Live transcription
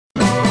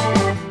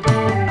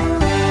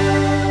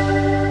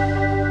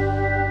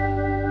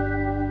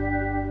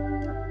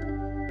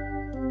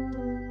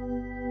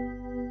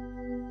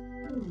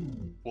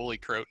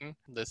Croton.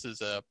 This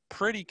is a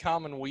pretty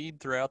common weed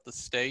throughout the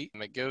state.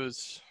 It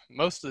goes,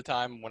 most of the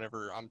time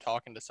whenever I'm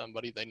talking to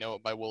somebody, they know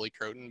it by woolly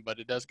croton, but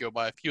it does go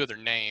by a few other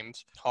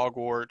names,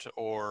 hogwort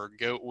or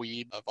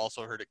goatweed. I've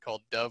also heard it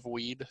called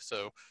doveweed,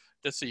 so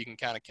just so you can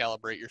kind of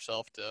calibrate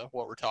yourself to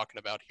what we're talking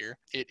about here.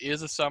 It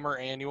is a summer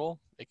annual.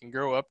 It can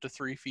grow up to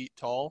 3 feet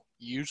tall.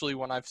 Usually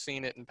when I've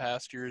seen it in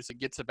pastures, it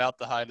gets about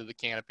the height of the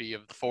canopy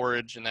of the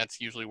forage, and that's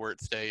usually where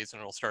it stays, and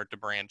it'll start to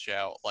branch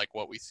out like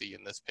what we see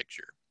in this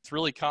picture. It's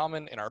really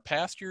common in our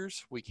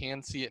pastures. We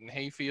can see it in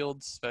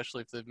hayfields,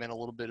 especially if they've been a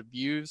little bit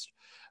abused,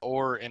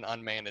 or in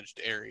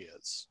unmanaged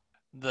areas.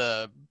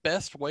 The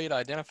best way to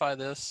identify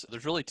this,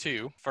 there's really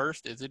two.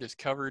 First is it is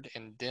covered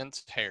in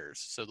dense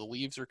hairs. So the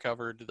leaves are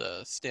covered,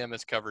 the stem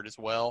is covered as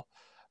well,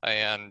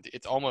 and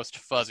it's almost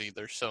fuzzy.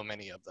 There's so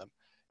many of them.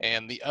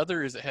 And the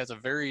other is it has a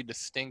very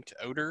distinct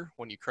odor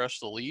when you crush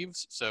the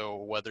leaves.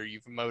 So whether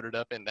you've mowed it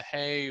up into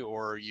hay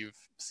or you've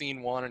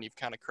seen one and you've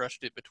kind of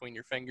crushed it between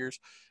your fingers,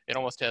 it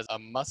almost has a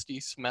musty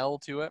smell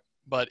to it.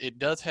 But it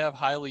does have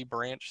highly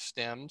branched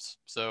stems.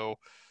 So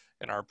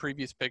in our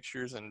previous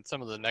pictures and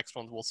some of the next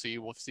ones we'll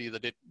see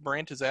that it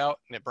branches out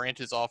and it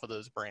branches off of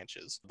those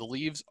branches. The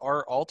leaves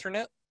are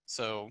alternate,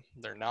 so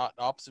they're not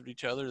opposite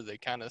each other. They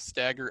kind of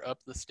stagger up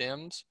the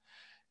stems,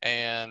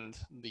 and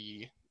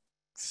the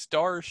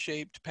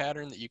star-shaped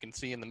pattern that you can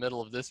see in the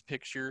middle of this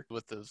picture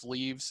with those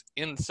leaves,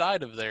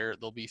 inside of there,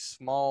 there'll be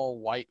small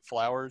white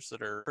flowers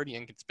that are pretty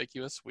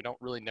inconspicuous. We don't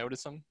really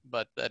notice them,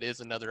 but that is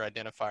another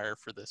identifier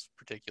for this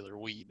particular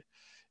weed.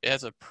 It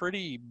has a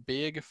pretty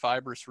big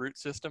fibrous root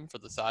system for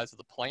the size of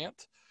the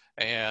plant,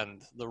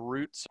 and the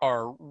roots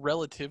are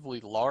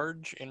relatively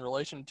large in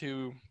relation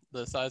to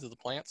the size of the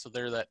plant. So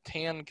they're that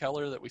tan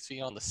color that we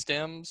see on the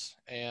stems,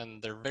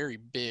 and they're very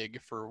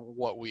big for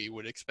what we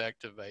would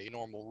expect of a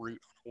normal root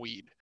on a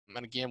weed.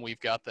 And again, we've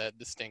got that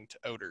distinct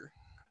odor.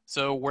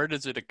 So where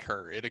does it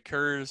occur? It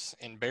occurs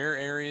in bare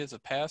areas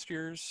of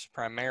pastures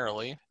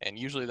primarily, and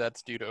usually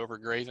that's due to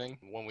overgrazing.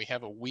 When we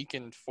have a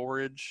weakened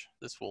forage,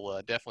 this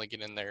will definitely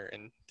get in there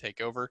and take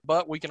over.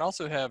 But we can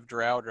also have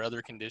drought or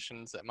other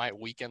conditions that might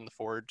weaken the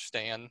forage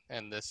stand,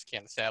 and this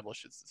can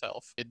establish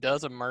itself. It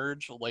does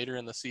emerge later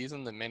in the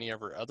season than many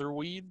of our other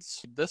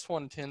weeds. This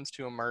one tends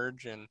to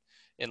emerge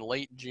in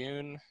late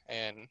June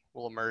and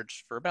will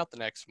emerge for about the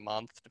next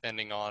month,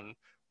 depending on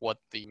what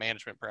the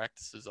management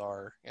practices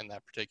are in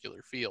that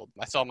particular field.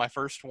 I saw my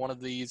first one of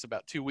these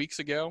about 2 weeks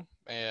ago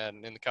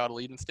and in the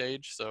cotyledon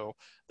stage, so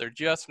they're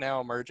just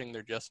now emerging,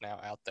 they're just now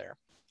out there.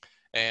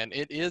 And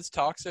it is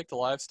toxic to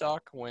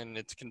livestock when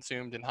it's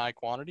consumed in high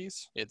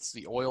quantities. It's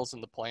the oils in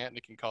the plant, and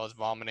it can cause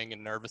vomiting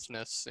and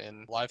nervousness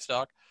in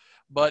livestock,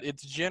 but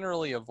it's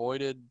generally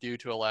avoided due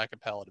to a lack of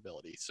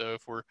palatability. So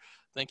if we're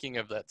thinking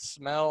of that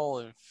smell,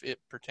 if it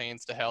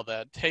pertains to how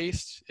that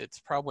tastes, it's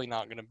probably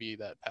not going to be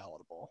that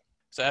palatable.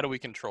 So how do we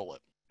control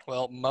it?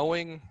 Well,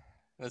 mowing,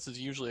 this is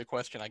usually a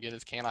question I get,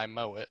 is can I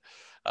mow it?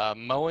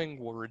 Mowing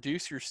will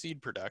reduce your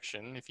seed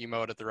production if you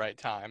mow it at the right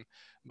time,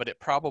 but it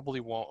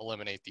probably won't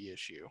eliminate the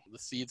issue. The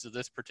seeds of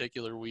this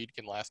particular weed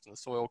can last in the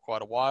soil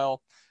quite a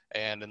while,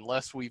 and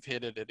unless we've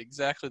hit it at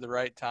exactly the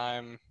right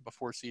time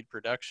before seed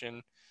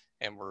production,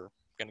 and we're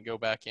going to go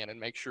back in and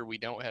make sure we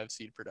don't have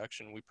seed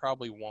production, we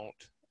probably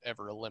won't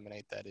ever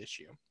eliminate that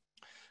issue.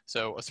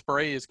 So a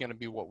spray is going to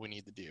be what we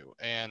need to do,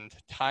 and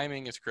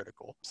timing is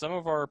critical. Some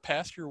of our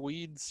pasture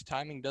weeds,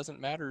 timing doesn't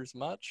matter as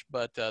much,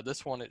 but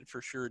this one it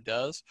for sure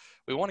does.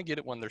 We want to get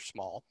it when they're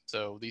small.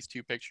 So these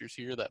two pictures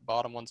here, that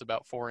bottom one's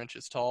about 4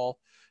 inches tall.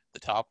 The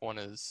top one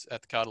is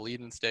at the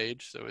cotyledon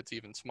stage, so it's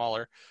even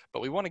smaller.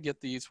 But we want to get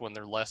these when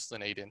they're less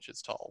than 8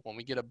 inches tall. When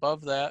we get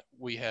above that,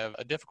 we have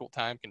a difficult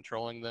time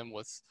controlling them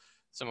with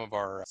some of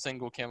our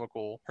single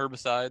chemical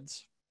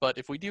herbicides. But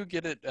if we do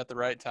get it at the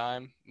right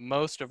time,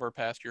 most of our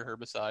pasture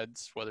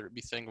herbicides, whether it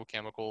be single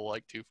chemical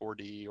like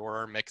 2,4-D or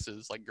our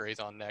mixes like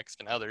Grazon Next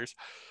and others,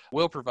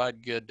 will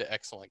provide good to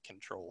excellent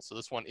control. So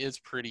this one is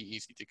pretty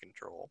easy to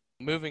control.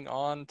 Moving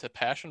on to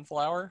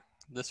passionflower,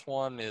 this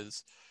one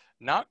is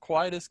not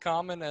quite as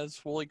common as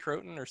woolly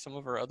croton or some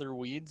of our other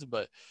weeds,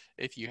 but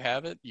if you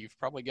have it, you've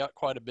probably got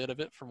quite a bit of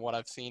it from what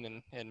I've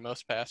seen in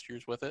most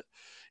pastures with it.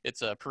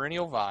 It's a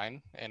perennial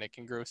vine, and it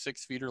can grow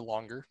 6 feet or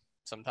longer.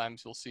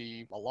 Sometimes you'll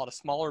see a lot of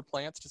smaller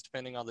plants, just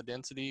depending on the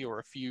density, or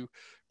a few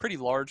pretty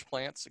large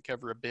plants that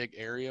cover a big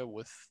area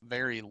with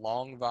very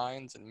long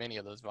vines, and many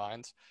of those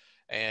vines.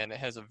 And it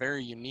has a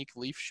very unique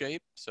leaf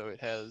shape. So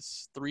it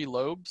has 3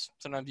 lobes.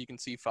 Sometimes you can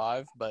see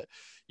 5, but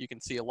you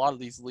can see a lot of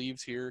these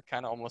leaves here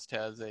kind of almost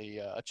has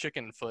a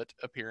chicken foot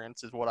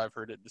appearance is what I've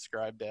heard it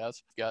described as.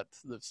 It's got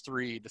those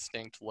 3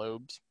 distinct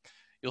lobes.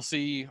 You'll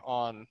see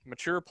on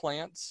mature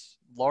plants,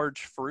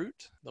 large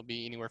fruit. They'll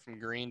be anywhere from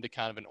green to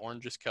kind of an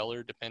orangish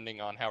color,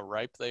 depending on how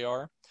ripe they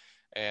are.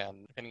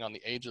 And depending on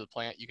the age of the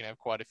plant, you can have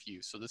quite a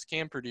few. So this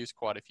can produce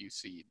quite a few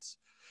seeds.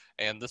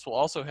 And this will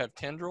also have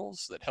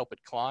tendrils that help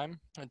it climb.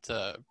 It's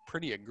a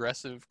pretty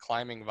aggressive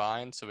climbing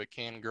vine, so it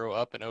can grow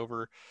up and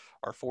over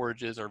our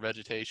forages, our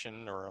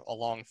vegetation, or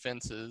along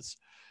fences,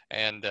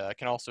 and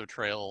can also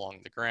trail along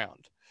the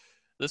ground.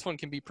 This one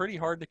can be pretty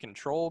hard to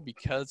control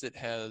because it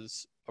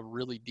has a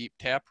really deep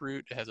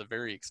taproot. It has a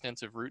very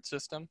extensive root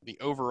system. The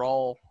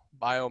overall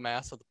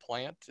biomass of the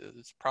plant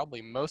is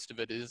probably most of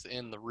it is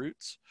in the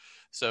roots.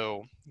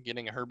 So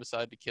getting a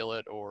herbicide to kill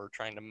it or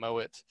trying to mow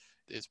it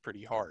is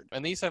pretty hard.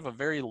 And these have a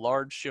very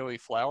large showy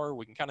flower.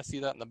 We can kind of see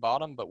that in the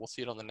bottom, but we'll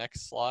see it on the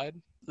next slide.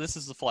 This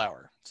is the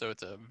flower. So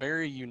it's a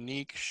very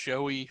unique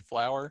showy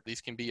flower.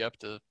 These can be up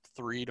to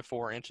 3 to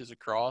 4 inches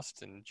across,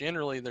 and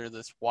generally they're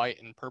this white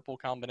and purple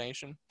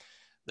combination.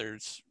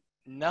 There's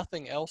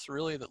nothing else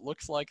really that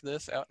looks like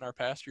this out in our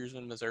pastures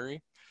in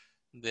Missouri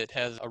that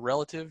has a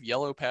relative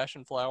yellow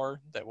passion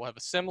flower that will have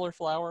a similar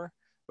flower,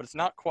 but it's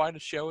not quite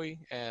as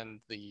showy,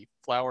 and the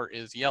flower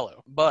is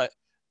yellow. But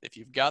if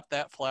you've got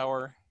that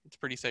flower, it's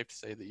pretty safe to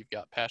say that you've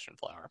got passion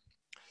flower.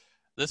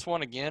 This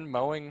one, again,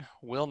 mowing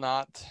will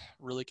not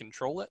really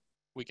control it.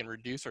 We can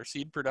reduce our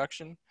seed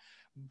production,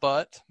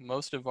 but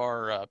most of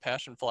our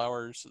passion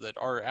flowers that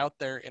are out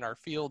there in our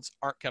fields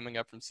aren't coming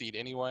up from seed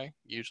anyway.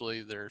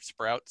 Usually they're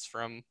sprouts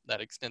from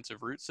that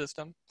extensive root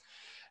system.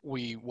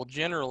 We will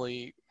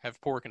generally have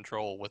poor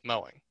control with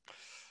mowing.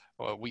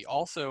 We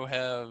also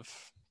have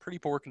pretty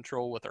poor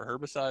control with our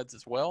herbicides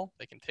as well.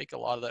 They can take a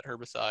lot of that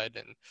herbicide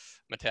and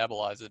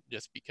metabolize it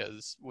just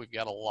because we've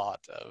got a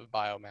lot of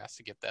biomass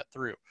to get that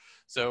through.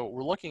 So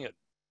we're looking at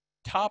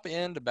top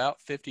end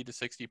about 50 to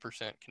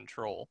 60%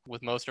 control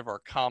with most of our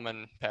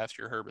common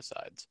pasture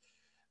herbicides.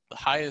 The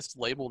highest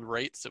labeled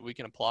rates that we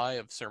can apply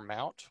of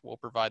Surmount will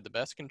provide the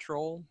best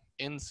control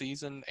in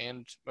season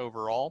and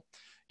overall.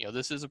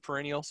 This is a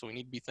perennial, so we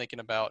need to be thinking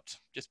about,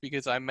 just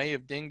because I may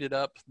have dinged it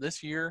up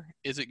this year,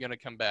 is it going to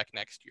come back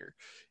next year?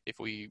 If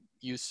we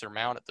use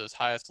Surmount at those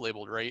highest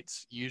labeled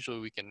rates, usually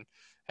we can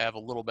have a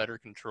little better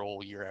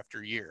control year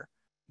after year.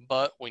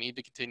 But we need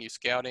to continue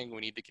scouting.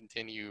 We need to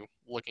continue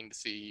looking to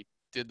see,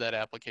 did that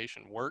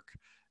application work?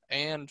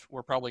 And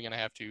we're probably going to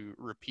have to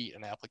repeat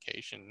an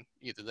application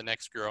either the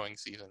next growing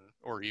season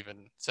or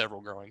even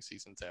several growing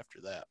seasons after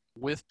that.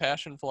 With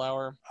passion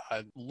flower,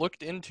 I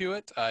looked into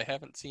it. I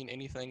haven't seen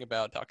anything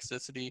about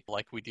toxicity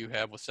like we do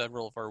have with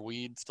several of our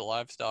weeds to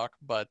livestock,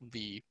 but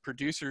the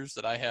producers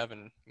that I have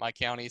in my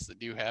counties that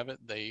do have it,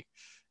 they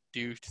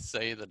do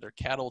say that their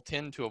cattle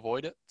tend to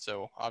avoid it.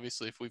 So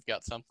obviously if we've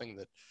got something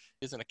that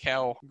isn't a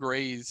cow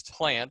grazed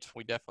plant,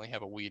 we definitely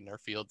have a weed in our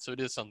field. So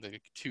it is something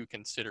to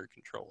consider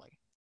controlling.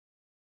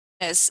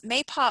 Is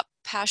Maypop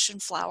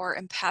Passionflower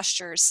in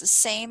pastures the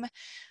same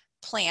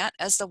plant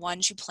as the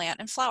ones you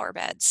plant in flower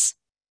beds?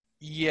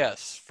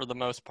 Yes, for the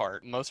most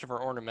part. Most of our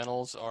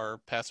ornamentals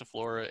are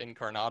Passiflora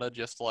incarnata,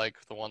 just like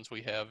the ones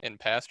we have in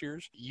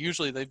pastures.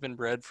 Usually they've been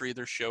bred for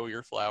either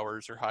showier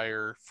flowers or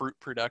higher fruit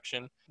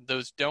production.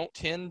 Those don't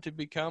tend to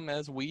become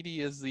as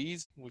weedy as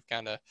these. We've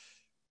kind of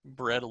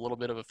bred a little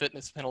bit of a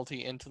fitness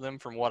penalty into them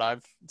from what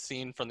I've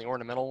seen from the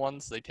ornamental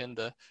ones. They tend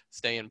to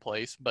stay in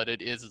place, but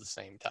it is the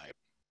same type.